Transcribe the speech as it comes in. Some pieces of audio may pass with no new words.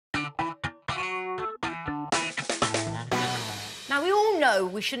know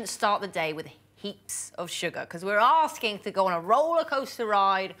we shouldn't start the day with heaps of sugar because we're asking to go on a roller coaster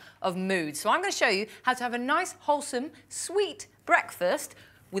ride of mood. So I'm going to show you how to have a nice, wholesome, sweet breakfast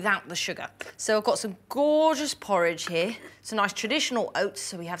without the sugar. So I've got some gorgeous porridge here, some nice traditional oats,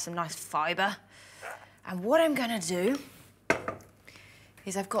 so we have some nice fibre. And what I'm going to do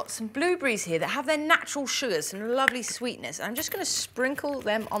is I've got some blueberries here that have their natural sugars, some lovely sweetness. And I'm just going to sprinkle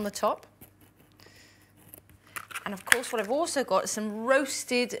them on the top. And of course, what I've also got is some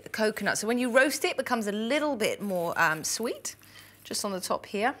roasted coconut. So when you roast it, it becomes a little bit more sweet, just on the top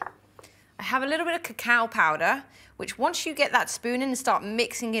here. I have a little bit of cacao powder, which once you get that spoon in and start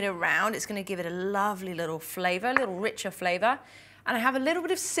mixing it around, it's going to give it a lovely little flavour, a little richer flavour. And I have a little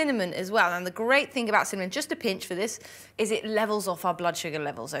bit of cinnamon as well. And the great thing about cinnamon, just a pinch for this, is it levels off our blood sugar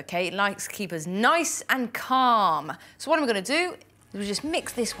levels, okay? It likes to keep us nice and calm. So what I'm going to do is just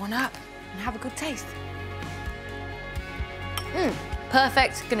mix this one up and have a good taste.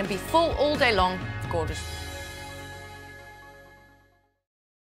 Perfect, gonna be full all day long, gorgeous.